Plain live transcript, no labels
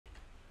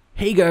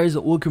Hey guys,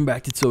 welcome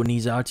back to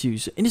Tony's How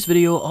To's. In this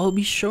video, I'll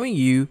be showing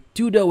you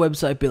Duda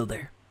website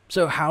builder.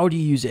 So how do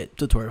you use it?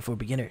 Tutorial for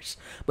beginners.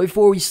 But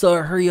before we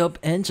start, hurry up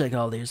and check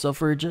out the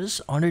software just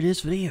under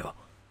this video.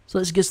 So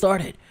let's get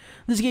started.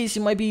 In this case,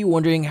 you might be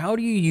wondering, how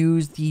do you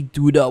use the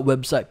Duda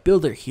website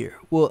builder here?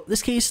 Well, in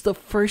this case, the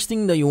first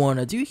thing that you want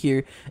to do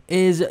here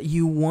is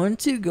you want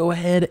to go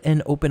ahead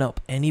and open up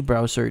any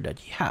browser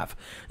that you have.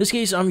 In this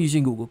case, I'm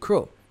using Google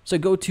Chrome. So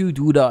go to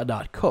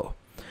duda.co.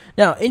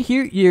 Now, in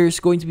here,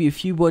 there's going to be a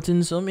few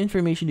buttons, some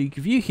information that you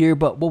can view here,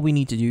 but what we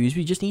need to do is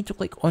we just need to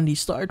click on the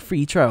Start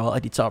Free Trial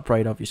at the top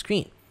right of your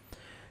screen.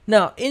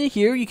 Now, in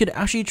here, you could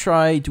actually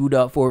try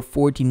Duda for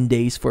 14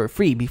 days for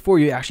free before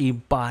you actually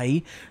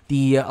buy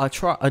the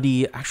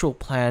actual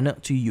plan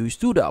to use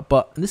Duda.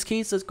 But in this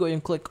case, let's go ahead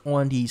and click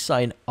on the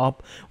Sign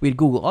Up with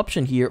Google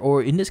option here,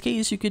 or in this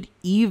case, you could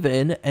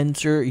even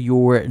enter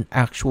your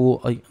actual,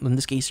 in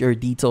this case, your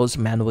details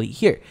manually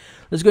here.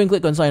 Let's go and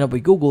click on Sign Up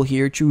with Google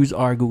here, choose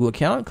our Google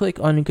account, click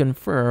on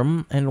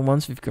Confirm, and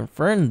once we've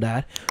confirmed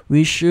that,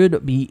 we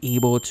should be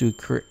able to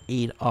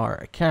create our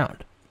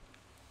account.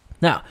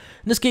 Now,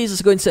 in this case,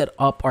 let's go and set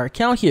up our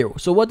account here.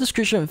 So what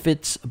description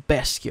fits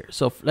best here?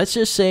 So let's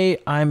just say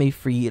I'm a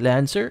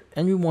freelancer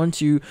and we want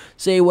to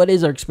say what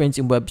is our experience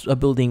in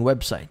building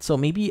websites. So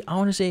maybe I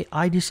want to say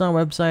I design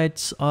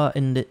websites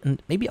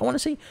and maybe I want to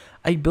say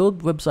I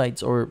build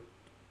websites, or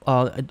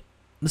in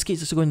this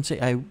case, let's go and say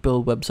I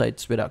build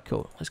websites without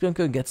code. Let's go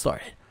and get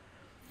started.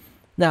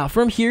 Now,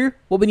 from here,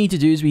 what we need to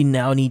do is we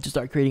now need to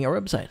start creating our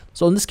website.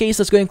 So in this case,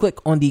 let's go and click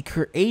on the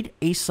Create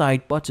a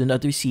Site button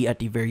that we see at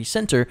the very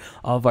center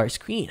of our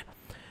screen.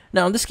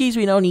 Now, in this case,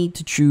 we now need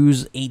to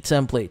choose a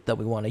template that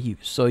we want to use.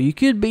 So you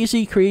could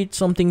basically create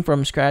something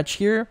from scratch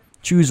here.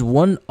 Choose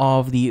one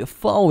of the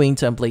following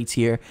templates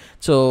here.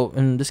 So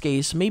in this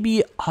case,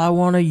 maybe I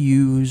want to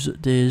use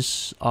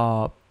this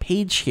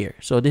page here.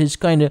 So this is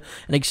kind of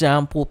an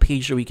example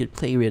page that we could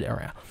play with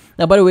around.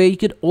 Now, by the way, you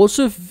could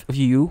also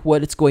view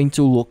what it's going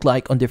to look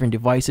like on different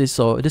devices.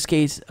 So in this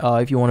case,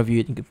 if you want to view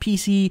it in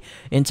PC,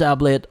 in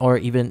tablet, or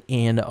even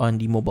on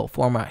the mobile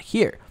format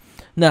here.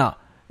 Now,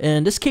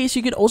 in this case,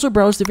 you could also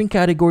browse different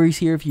categories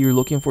here if you're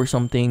looking for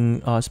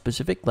something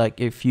specific,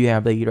 like if you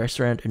have a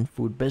restaurant and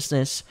food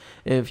business,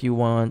 if you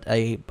want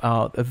a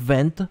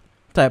event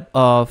type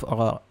of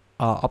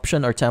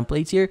option or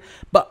templates here.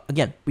 But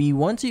again, we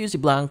want to use a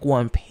blank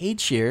one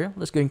page here.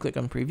 Let's go and click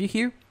on preview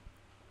here.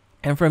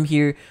 And from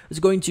here, it's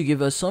going to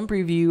give us some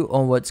preview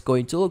on what's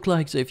going to look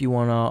like. So if you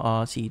want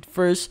to see it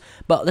first,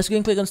 but let's go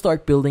and click on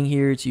Start Building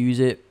here to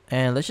use it.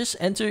 And let's just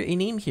enter a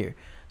name here.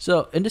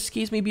 So in this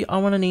case, maybe I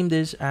want to name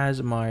this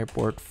as my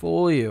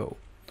portfolio.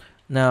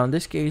 Now, in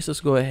this case,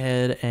 let's go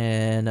ahead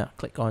and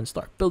click on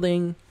Start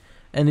Building.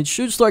 And it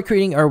should start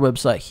creating our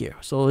website here.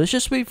 So let's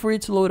just wait for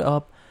it to load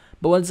up.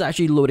 But once it's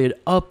actually loaded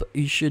up,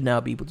 you should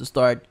now be able to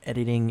start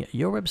editing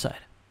your website.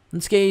 In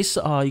this case,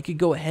 you could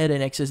go ahead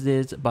and access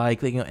this by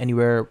clicking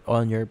anywhere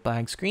on your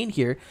blank screen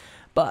here.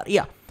 But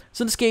yeah,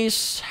 so in this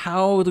case,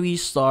 how do we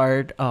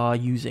start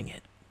using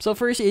it? So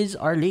first is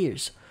our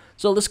layers.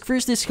 So let's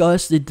first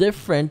discuss the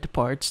different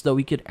parts that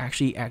we could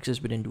actually access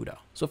within Duda.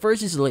 So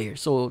first is layers.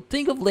 So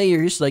think of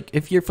layers like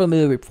if you're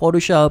familiar with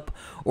Photoshop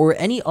or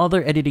any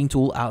other editing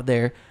tool out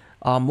there.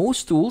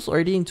 Most tools or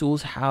editing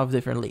tools have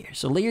different layers.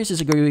 So layers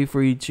is a great way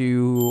for you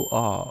to,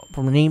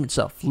 from the name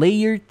itself,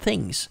 layer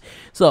things.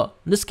 So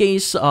in this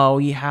case,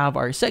 we have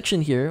our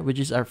section here, which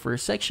is our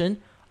first section.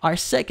 Our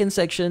second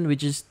section,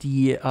 which is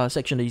the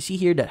section that you see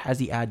here that has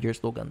the add your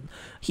slogan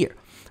here.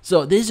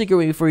 So this is a great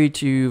way for you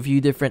to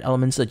view different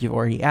elements that you've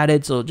already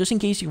added. So just in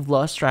case you've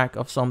lost track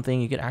of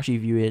something, you can actually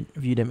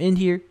view them in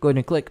here. Go ahead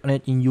and click on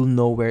it and you'll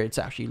know where it's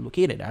actually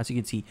located, as you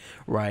can see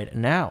right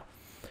now.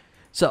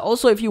 So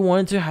also, if you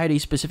wanted to hide a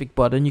specific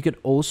button, you could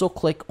also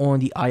click on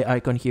the eye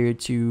icon here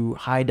to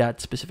hide that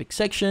specific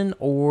section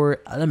or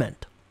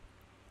element.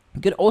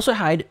 You could also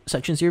hide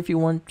sections here if you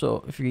want.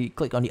 So if you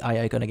click on the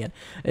eye icon again,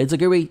 it's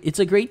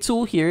a great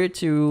tool here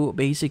to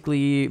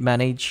basically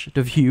manage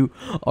the view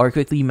or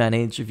quickly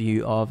manage the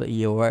view of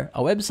your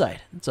website.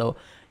 So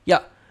yeah.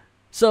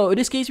 So in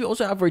this case, we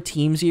also have our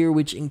themes here,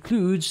 which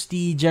includes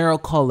the general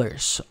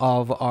colors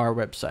of our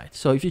website.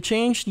 So if you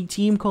change the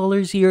theme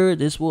colors here,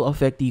 this will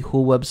affect the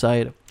whole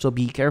website. So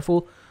be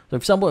careful. So for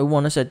example, I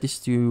want to set this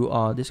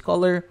to this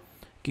color.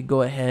 You can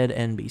go ahead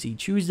and basically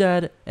choose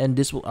that, and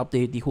this will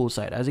update the whole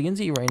site. As you can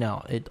see right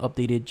now, it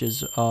updated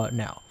just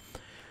now.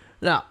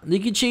 Now, you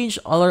can change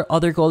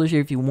other colors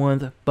here if you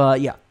want, but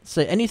yeah.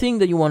 So anything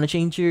that you want to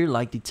change here,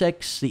 like the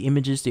text, the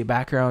images, the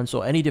background,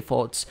 so any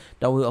defaults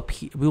that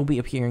will be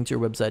appearing to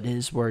your website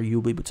is where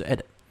you'll be able to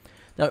edit.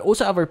 Now, we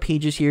also have our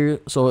pages here.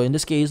 So in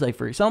this case, like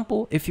for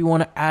example, if you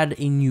want to add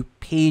a new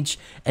page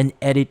and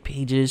edit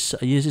pages,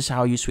 this is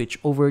how you switch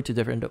over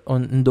to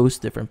on those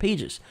different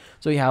pages.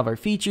 So you have our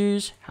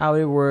features, how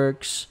it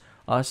works,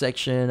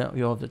 section.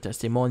 We have the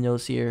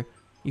testimonials here.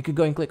 You could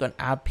go and click on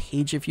add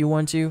page if you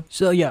want to.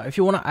 So yeah, if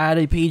you want to add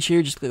a page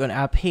here, just click on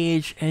add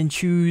page and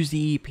choose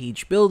the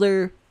page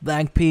builder,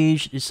 blank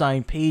page,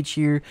 design page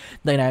here,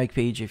 dynamic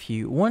page if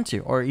you want to,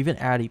 or even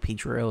add a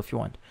page URL if you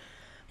want.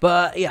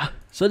 But yeah,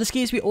 So in this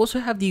case, we also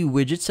have the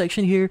widget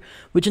section here,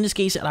 which in this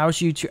case allows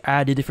you to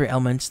add the different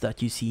elements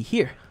that you see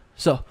here.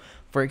 So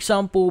for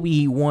example,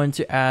 we want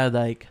to add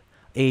like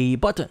a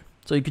button.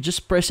 So you could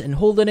just press and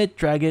hold on it,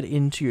 drag it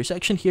into your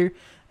section here,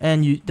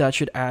 and that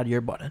should add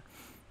your button.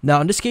 Now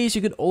in this case,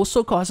 you could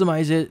also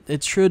customize it.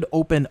 It should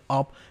open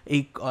up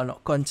a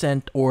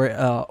content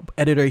or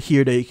editor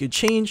here that you could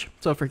change.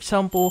 So for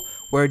example,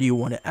 where do you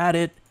want to add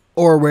it?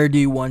 Or where do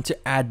you want to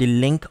add the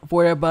link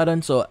for a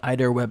button? So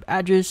either web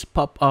address,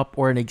 pop up,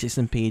 or an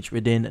existing page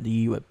within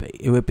the web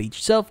page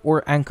itself,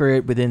 or anchor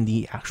it within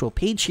the actual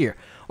page here,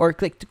 or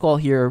click to call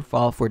here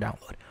file for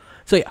download.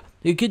 So yeah,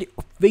 you could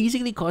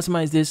basically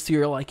customize this to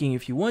your liking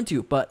if you want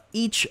to, but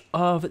each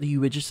of the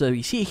widgets that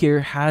we see here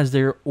has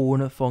their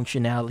own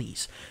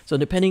functionalities. So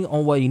depending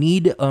on what you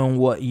need, on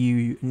what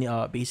you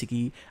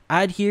basically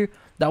add here,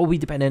 that will be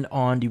dependent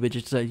on the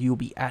widgets that you'll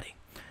be adding.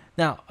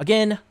 Now,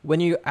 again,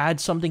 when you add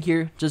something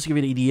here, just to give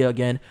you an idea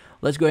again,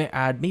 let's go ahead and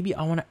add, maybe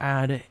I want to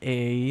add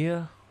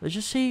a, let's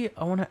just say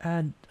I want to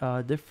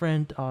add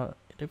different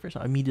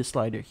media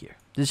slider here.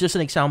 This is just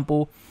an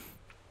example,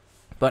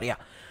 but yeah.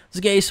 In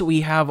this case,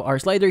 we have our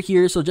slider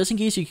here. So just in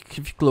case if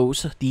you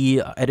close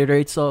the editor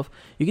itself,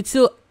 you can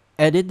still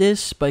edit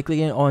this by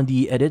clicking on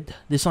the edit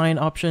design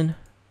option.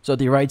 So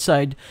the right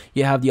side,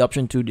 you have the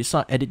option to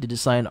edit the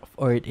design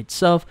for it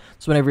itself.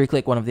 So whenever you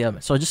click one of the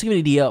elements, so just to give you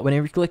an idea,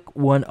 whenever you click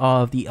one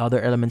of the other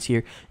elements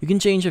here, you can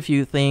change a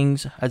few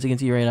things. As you can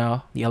see right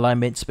now, the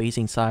alignment,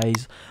 spacing,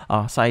 size,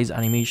 size,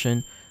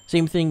 animation.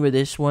 Same thing with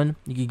this one.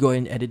 You can go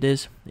and edit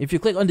this. If you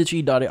click on the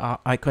three dot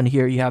icon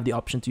here, you have the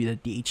option to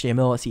the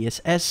HTML,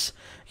 CSS.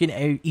 You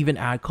can even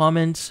add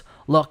comments,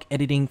 lock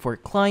editing for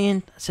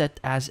client, set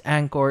as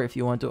anchor if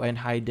you want to, and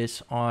hide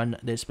this on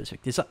this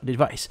specific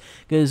device.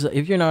 Because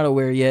if you're not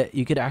aware yet,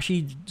 you could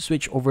actually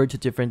switch over to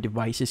different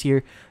devices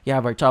here. You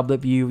have our tablet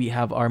view, we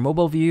have our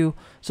mobile view.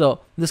 So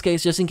in this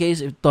case, just in case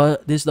if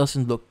this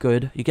doesn't look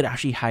good, you could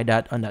actually hide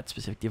that on that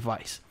specific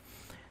device.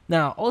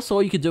 Now,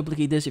 also, you could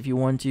duplicate this if you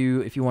want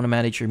to. If you want to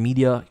manage your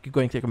media, you could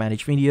go and click on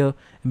Manage Media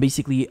and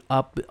basically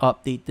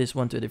update this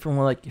one to a different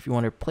one. Like if you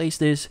want to replace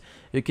this,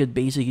 you could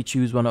basically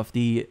choose one of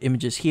the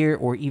images here,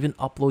 or even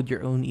upload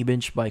your own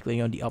image by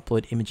clicking on the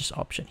Upload Images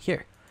option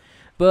here.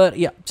 But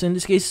yeah, so in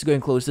this case, let's go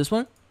and close this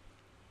one.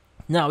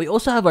 Now, we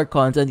also have our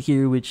content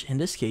here, which in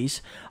this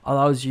case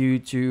allows you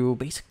to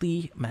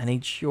basically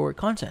manage your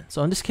content.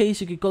 So in this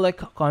case, you could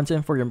collect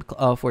content for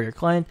your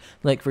client.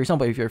 Like for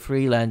example, if you're a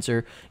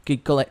freelancer, you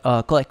could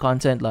collect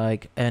content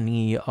like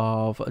any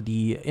of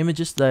the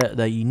images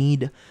that you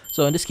need.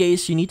 So in this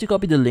case, you need to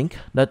copy the link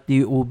that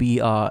will be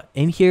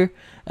in here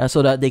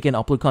so that they can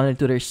upload content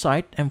to their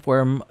site, and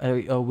form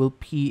will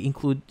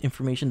include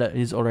information that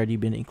is already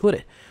been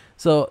included.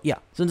 So yeah,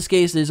 so in this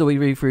case, there's a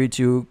way for you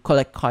to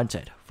collect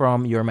content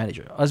from your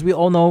manager. As we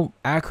all know,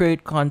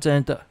 accurate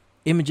content,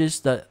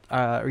 images that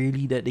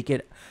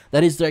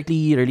that is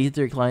directly related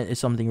to your client is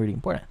something really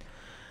important.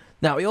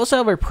 Now we also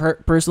have our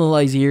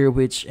personalize here,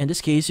 which in this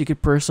case you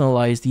could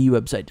personalize the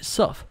website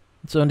itself.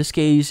 So in this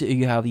case,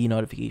 you have the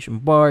notification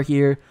bar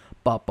here,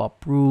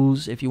 pop-up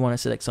rules if you want to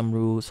select some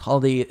rules,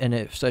 holiday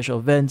and special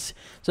events.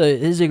 So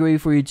it is a way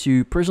for you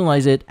to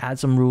personalize it, add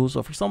some rules.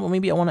 So for example,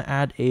 maybe I want to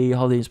add a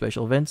holiday and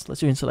special events.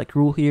 Let's go and select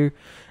rule here. In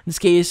this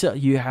case,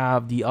 you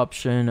have the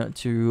option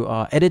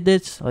to edit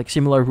this, like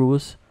similar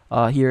rules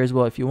here as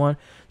well if you want.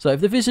 So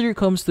if the visitor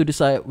comes to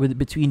decide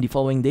between the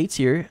following dates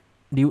here,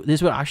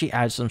 this will actually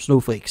add some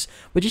snowflakes,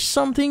 which is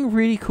something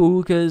really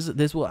cool, because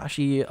this will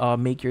actually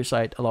make your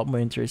site a lot more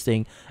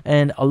interesting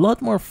and a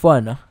lot more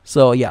fun.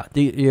 So yeah,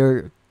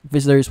 your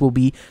visitors will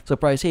be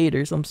surprised, hey,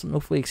 there's some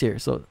snowflakes here.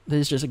 So this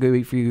is just a good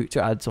way for you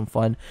to add some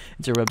fun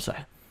into your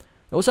website.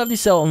 We also have the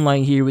sell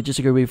online here, which is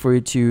a good way for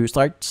you to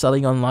start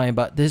selling online,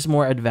 but this is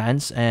more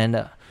advanced,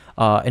 and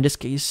in this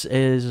case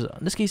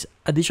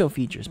additional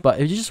features.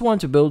 But if you just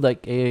want to build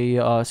like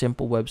a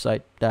simple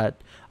website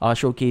that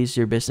showcase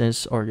your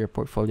business or your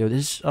portfolio,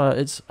 this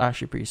it's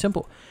actually pretty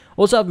simple.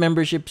 Also have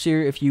memberships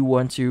here. If you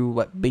want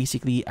to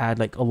basically add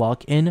like a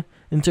login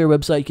into your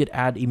website, you could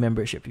add a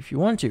membership if you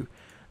want to.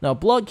 Now,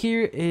 blog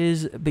here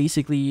is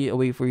basically a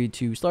way for you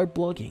to start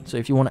blogging. So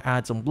if you want to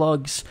add some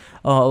blogs,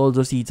 all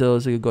those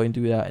details, you can go and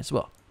do that as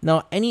well.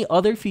 Now, any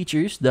other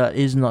features that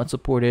is not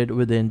supported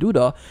within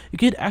Duda, you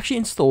could actually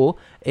install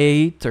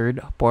a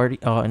third party,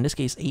 in this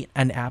case,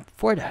 an app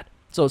for that.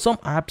 So some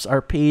apps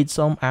are paid,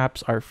 some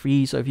apps are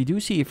free. So if you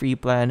do see a free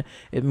plan,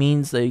 it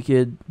means that you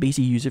could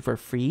basically use it for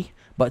free,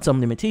 but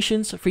some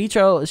limitations. Free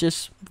trial is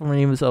just, from the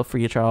name itself,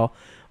 free trial.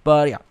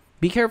 But yeah,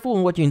 be careful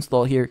on what you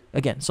install here.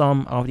 Again,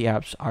 some of the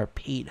apps are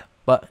paid,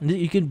 but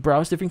you can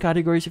browse different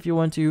categories if you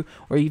want to,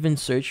 or even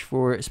search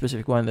for a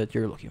specific one that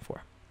you're looking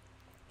for.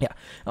 Yeah.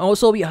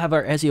 Also, we have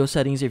our SEO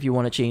settings if you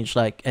want to change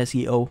like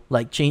SEO,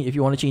 if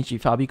you want to change the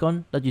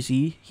favicon that you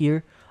see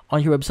here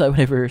on your website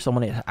whenever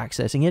someone is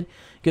accessing it.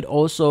 You could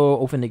also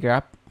open the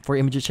graph for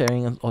image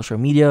sharing on social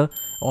media.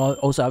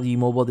 Also have the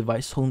mobile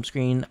device home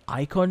screen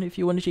icon if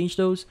you want to change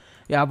those.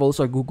 You have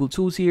also our Google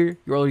tools here,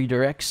 your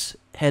redirects,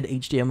 head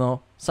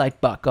HTML, site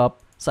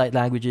backup, site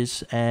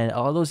languages, and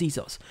all those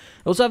details.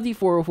 You also have the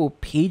 404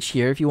 page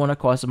here if you want to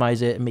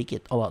customize it and make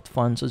it a lot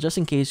fun. So just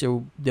in case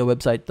the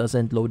website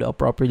doesn't load up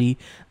properly,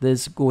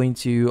 this going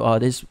to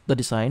this the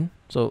design.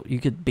 So you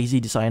could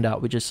basically design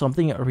that, which is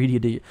something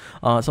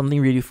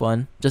really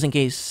fun, just in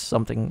case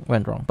something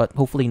went wrong, but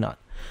hopefully not.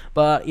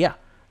 But yeah.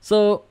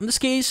 So in this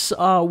case,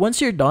 once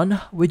you're done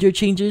with your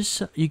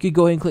changes, you could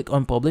go and click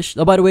on publish.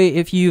 Oh, by the way,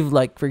 if you've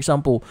for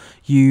example,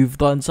 you've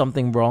done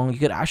something wrong, you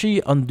could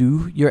actually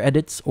undo your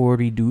edits or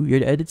redo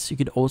your edits. You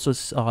could also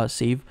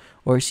save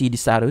or see the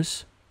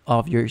status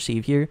of your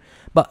save here.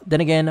 But then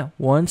again,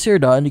 once you're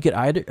done, you could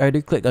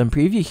either click on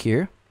preview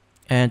here,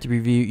 and to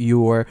review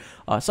your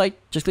site,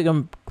 just click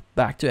on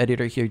back to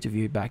editor here to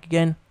view it back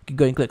again. You could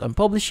go and click on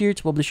publish here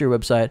to publish your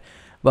website.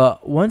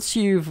 But once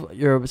your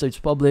website's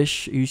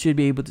published, you should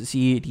be able to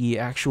see the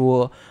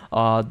actual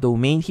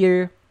domain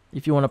here.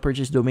 If you want to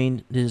purchase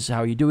domain, this is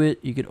how you do it.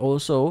 You could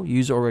also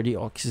use already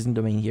existing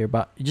domain here,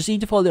 but you just need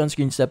to follow the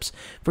on-screen steps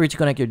for you to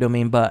connect your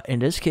domain. But in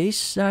this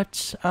case,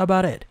 that's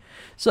about it.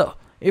 So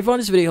if you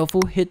found this video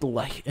helpful, hit the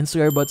like and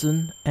subscribe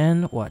button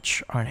and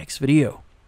watch our next video.